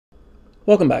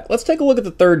Welcome back. Let's take a look at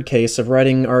the third case of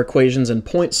writing our equations in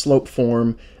point-slope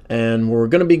form, and we're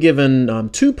going to be given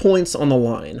 2 points on the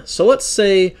line. So let's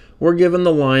say we're given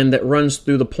the line that runs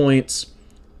through the points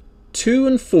 2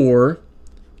 and 4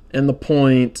 and the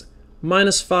point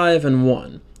 -5 and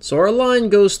 1. So our line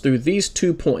goes through these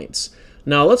 2 points.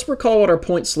 Now let's recall what our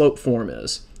point-slope form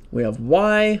is. We have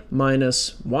y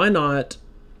minus y naught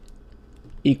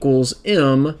equals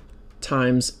m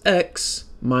times x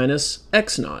minus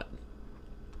x naught.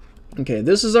 Okay,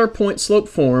 this is our point-slope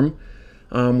form,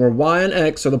 where y and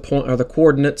x are the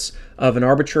coordinates of an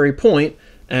arbitrary point,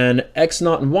 and x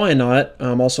naught and y naught,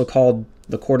 also called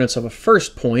the coordinates of a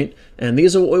first point, and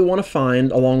these are what we want to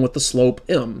find along with the slope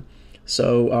m.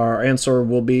 So our answer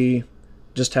will be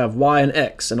just have y and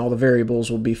x, and all the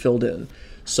variables will be filled in.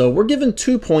 So we're given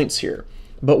 2 points here,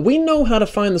 but we know how to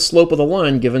find the slope of the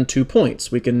line given 2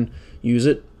 points. We can use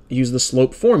the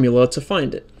slope formula to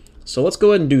find it. So let's go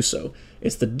ahead and do so.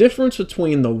 It's the difference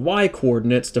between the y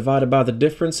coordinates divided by the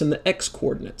difference in the x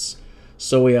coordinates.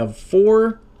 So we have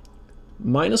 4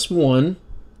 minus 1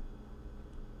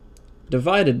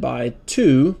 divided by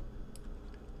 2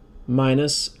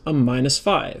 minus a minus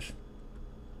 5.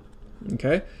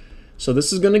 Okay, so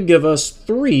this is going to give us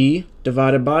 3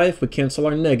 divided by, if we cancel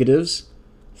our negatives,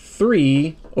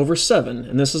 3 over 7.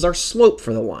 And this is our slope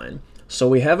for the line. So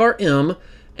we have our m,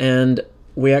 and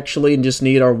we actually just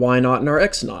need our y naught and our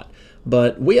x naught.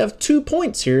 But we have 2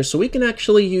 points here, so we can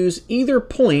actually use either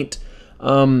point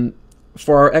for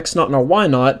our x naught and our y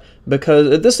naught,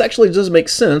 because this actually does make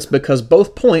sense because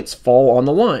both points fall on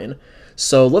the line.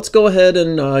 So let's go ahead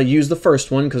and use the first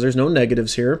one because there's no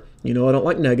negatives here. You know I don't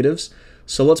like negatives.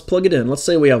 So let's plug it in. Let's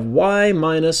say we have y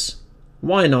minus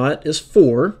y naught is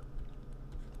 4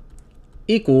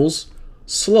 equals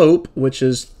slope, which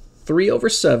is 3 over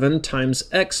 7 times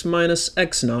x minus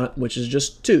x naught, which is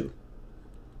just 2.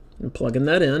 And plugging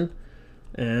that in,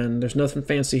 and there's nothing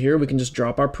fancy here. We can just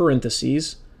drop our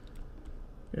parentheses,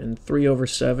 and 3 over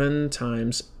 7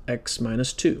 times x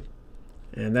minus 2.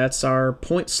 And that's our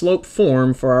point-slope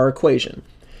form for our equation.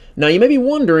 Now you may be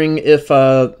wondering if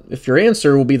your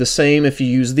answer will be the same if you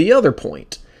use the other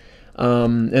point.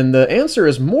 And the answer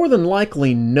is more than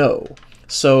likely no.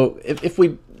 So if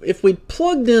we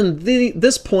plugged in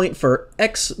this point for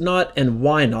x naught and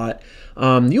y naught,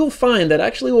 you'll find that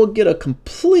actually we'll get a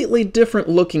completely different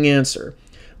looking answer.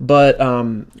 But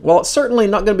while it's certainly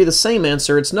not going to be the same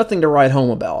answer, it's nothing to write home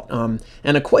about.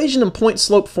 An equation in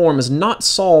point-slope form is not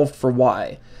solved for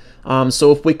y.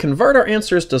 So if we convert our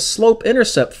answers to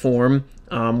slope-intercept form,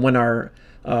 when our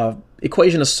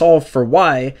equation is solved for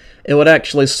y, it would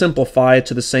actually simplify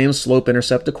to the same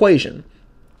slope-intercept equation.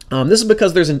 This is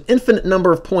because there's an infinite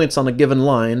number of points on a given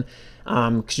line,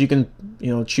 because you can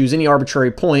choose any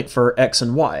arbitrary point for x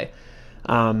and y.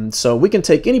 So we can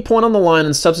take any point on the line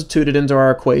and substitute it into our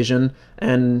equation,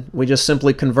 and we just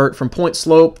simply convert from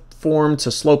point-slope form to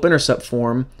slope-intercept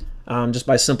form just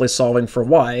by simply solving for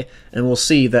y, and we'll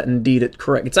see that indeed it's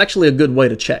correct. It's actually a good way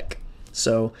to check.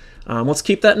 So let's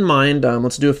keep that in mind.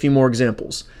 Let's do a few more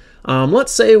examples.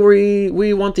 Let's say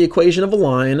we want the equation of a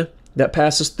line that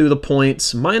passes through the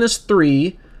points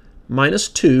 -3,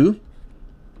 -2,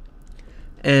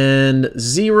 and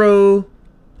 0,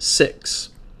 6.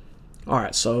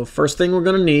 Alright, so first thing we're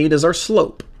going to need is our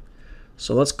slope.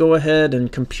 So let's go ahead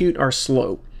and compute our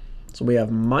slope. So we have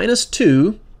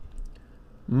 -2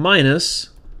 minus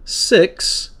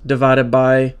 6 divided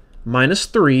by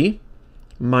 -3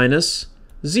 minus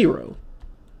 0.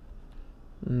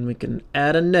 And we can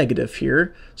add a negative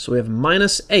here. So we have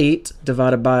 -8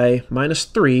 divided by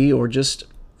 -3, or just,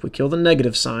 if we kill the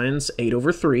negative signs, 8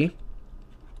 over 3.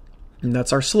 And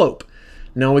that's our slope.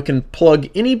 Now we can plug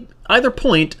either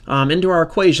point into our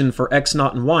equation for x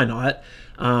naught and y naught,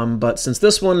 but since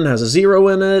this one has a 0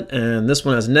 in it and this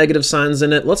one has negative signs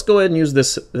in it, let's go ahead and use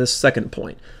this second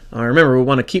point. Remember, we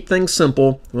want to keep things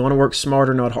simple. We want to work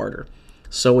smarter, not harder.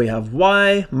 So we have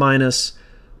y minus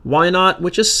y naught,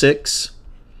 which is 6,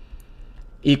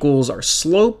 equals our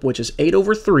slope, which is 8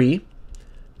 over 3,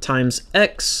 times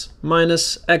x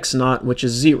minus x naught, which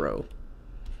is 0.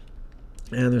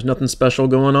 And there's nothing special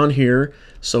going on here,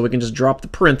 so we can just drop the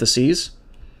parentheses.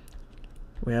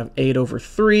 We have 8 over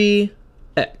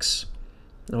 3x.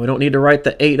 Now we don't need to write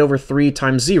the 8 over 3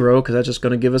 times 0, because that's just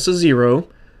going to give us a 0.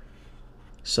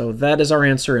 So that is our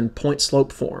answer in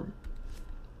point-slope form.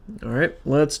 Alright,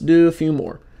 let's do a few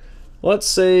more. Let's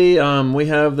say we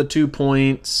have the 2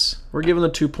 points. We're given the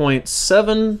 2 points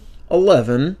 7,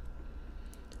 11,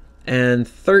 and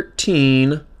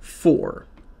 13, 4.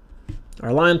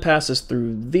 Our line passes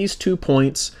through these 2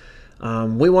 points.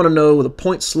 We want to know the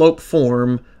point-slope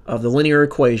form of the linear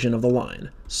equation of the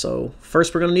line. So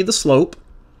first we're going to need the slope.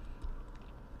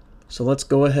 So let's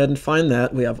go ahead and find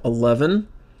that. We have 11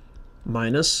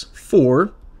 minus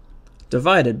 4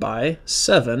 divided by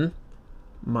 7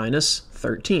 minus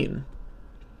 13.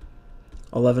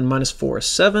 11 minus 4 is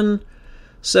 7.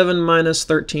 7 minus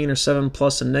 13, or 7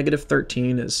 plus a negative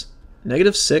 13, is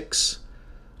negative 6.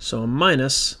 So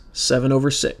minus 7 over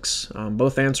 6.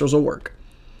 Both answers will work.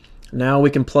 Now we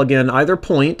can plug in either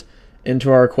point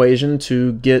into our equation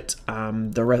to get the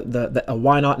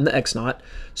y0 and the x0.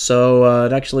 So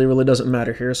it actually really doesn't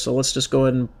matter here. So let's just go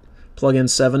ahead and plug in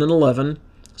 7 and 11.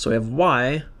 So we have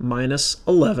y minus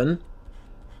 11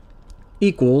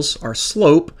 equals our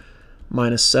slope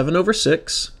minus 7 over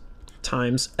 6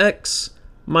 times x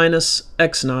minus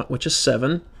x0, which is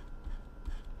 7.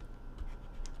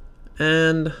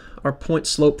 And our point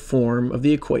slope form of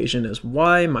the equation is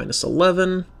y minus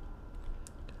 11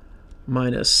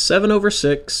 minus 7 over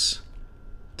 6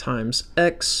 times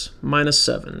x minus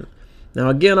 7. Now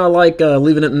again, I like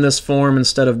leaving it in this form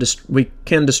instead of, we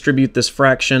can distribute this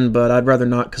fraction, but I'd rather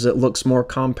not because it looks more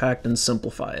compact and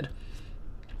simplified.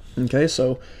 Okay,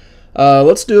 so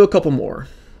let's do a couple more.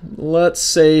 Let's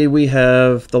say we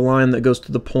have the line that goes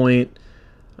to the point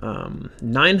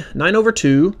 9 over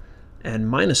 2 and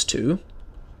minus 2,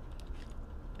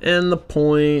 and the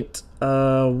point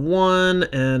 1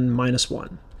 and minus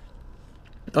 1.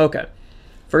 Okay,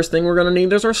 first thing we're going to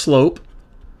need is our slope.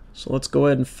 So let's go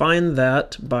ahead and find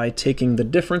that by taking the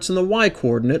difference in the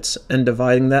y-coordinates and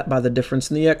dividing that by the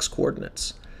difference in the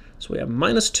x-coordinates. So we have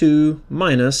minus 2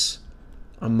 minus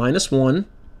a minus 1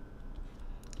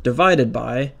 divided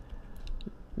by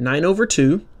 9 over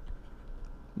 2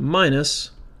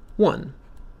 minus 1.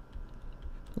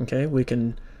 Okay, we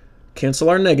can cancel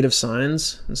our negative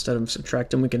signs. Instead of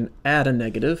subtracting, we can add a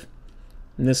negative.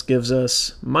 And this gives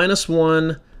us minus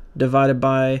 1 divided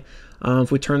by,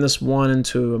 if we turn this 1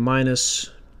 into a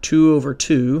minus 2 over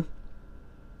 2,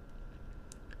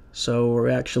 so we're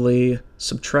actually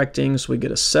subtracting, so we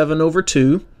get a 7 over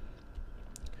 2.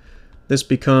 This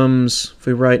becomes, if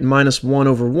we write minus 1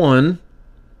 over 1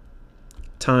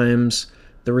 times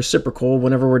the reciprocal,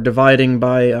 whenever we're dividing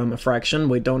by a fraction,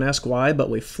 we don't ask why, but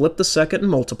we flip the second and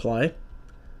multiply.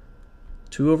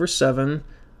 2 over 7,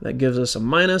 that gives us a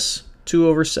minus 2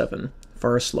 over 7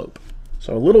 for our slope.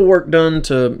 So a little work done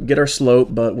to get our slope,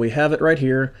 but we have it right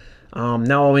here.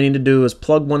 Now all we need to do is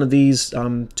plug one of these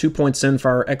 2 points in for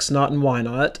our x0 and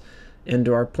y0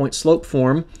 into our point slope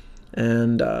form.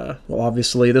 And well,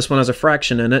 obviously this one has a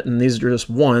fraction in it, and these are just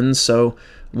ones, so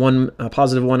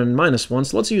positive 1 and minus 1.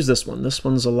 So let's use this one. This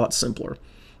one's a lot simpler.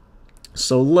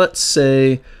 So let's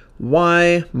say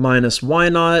y minus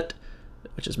y0,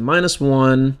 which is minus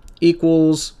 1,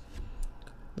 equals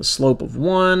the slope of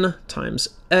 1 times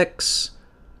x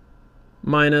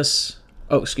minus,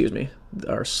 our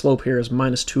slope here is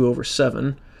minus 2 over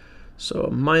 7. So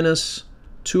minus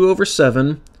 2 over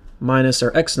 7 minus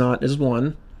our x0 is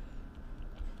 1.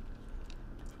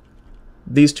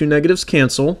 These two negatives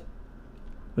cancel,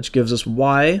 which gives us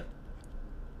y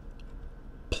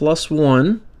plus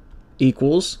 1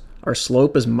 equals, our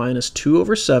slope is minus 2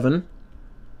 over 7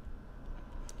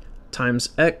 times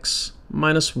x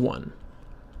minus 1.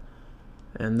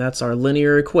 And that's our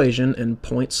linear equation in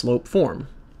point slope form.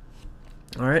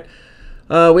 All right,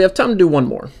 we have time to do one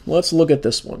more. Let's look at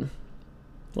this one.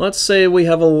 Let's say we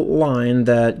have a line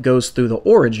that goes through the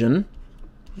origin,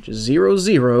 which is 0,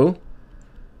 0,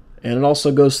 and it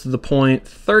also goes to the point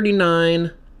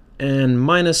 39 and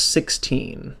minus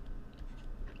 16.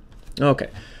 Okay,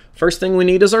 first thing we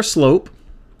need is our slope.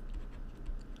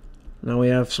 Now we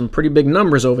have some pretty big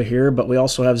numbers over here, but we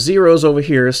also have zeros over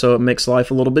here, so it makes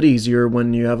life a little bit easier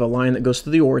when you have a line that goes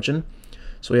to the origin.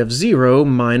 So we have 0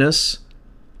 minus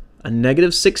a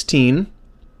negative 16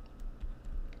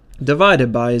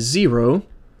 divided by 0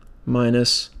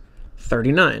 minus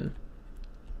 39.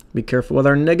 Be careful with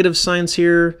our negative signs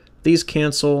here. These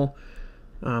cancel.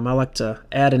 I like to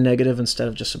add a negative instead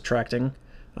of just subtracting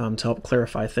to help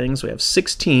clarify things. We have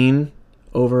 16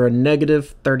 over a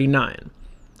negative 39,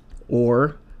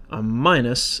 or a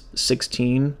minus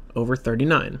 16 over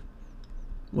 39,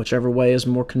 whichever way is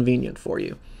more convenient for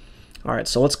you. All right,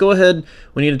 so let's go ahead.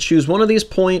 We need to choose one of these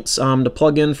points to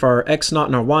plug in for our x0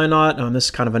 and our y0. This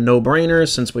is kind of a no-brainer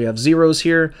since we have zeros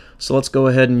here, so let's go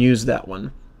ahead and use that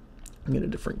one. Get a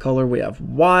different color. We have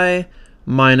y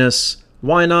minus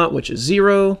y0, which is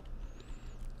 0,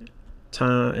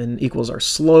 and equals our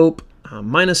slope,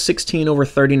 minus 16 over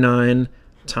 39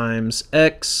 times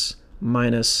x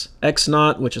minus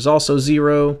x0, which is also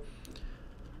 0.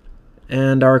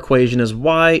 And our equation is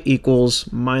y equals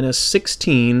minus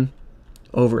 16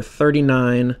 over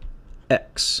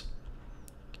 39x.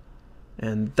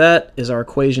 And that is our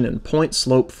equation in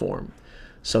point-slope form.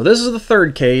 So this is the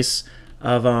third case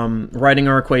of writing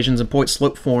our equations in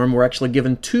point-slope form. We're actually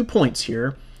given 2 points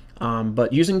here,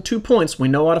 but using 2 points, we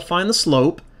know how to find the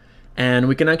slope, and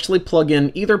we can actually plug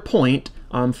in either point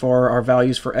for our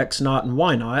values for x0 and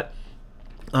y0.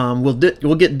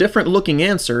 We'll get different looking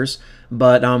answers,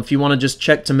 but if you want to just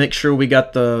check to make sure we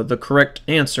got the correct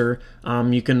answer,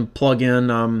 you can plug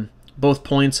in both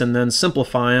points and then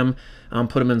simplify them,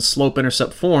 put them in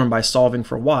slope-intercept form by solving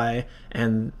for y,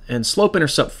 and in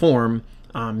slope-intercept form,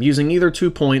 using either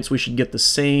 2 points, we should get the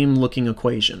same looking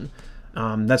equation.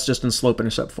 That's just in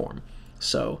slope-intercept form.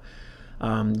 So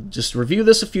just review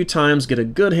this a few times, get a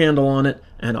good handle on it,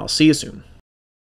 and I'll see you soon.